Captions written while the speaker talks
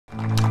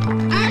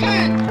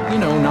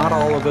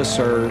of us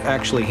are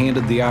actually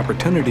handed the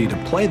opportunity to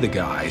play the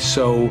guy.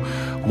 So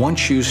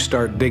once you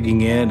start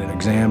digging in and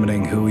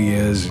examining who he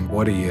is and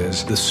what he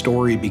is, the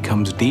story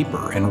becomes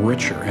deeper and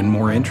richer and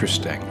more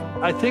interesting.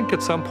 I think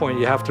at some point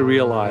you have to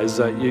realize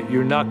that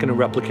you're not going to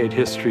replicate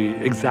history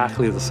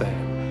exactly the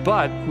same.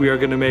 But we are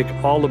going to make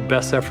all the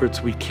best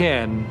efforts we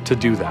can to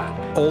do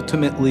that.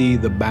 Ultimately,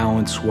 the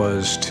balance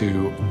was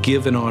to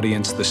give an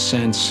audience the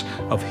sense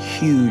of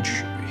huge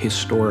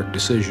historic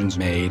decisions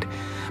made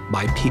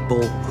by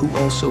people who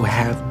also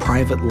have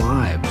private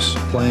lives.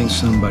 Playing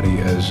somebody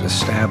as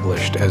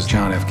established as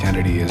John F.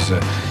 Kennedy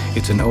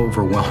it's an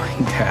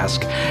overwhelming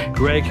task.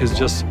 Greg has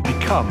just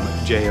become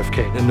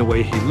JFK in the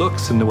way he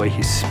looks, in the way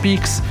he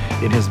speaks,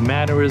 in his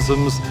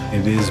mannerisms.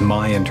 It is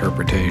my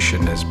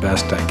interpretation, as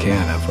best I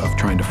can, of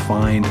trying to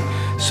find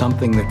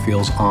something that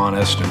feels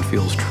honest and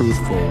feels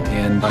truthful.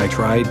 And I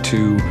tried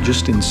to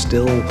just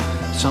instill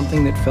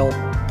something that felt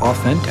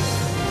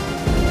authentic.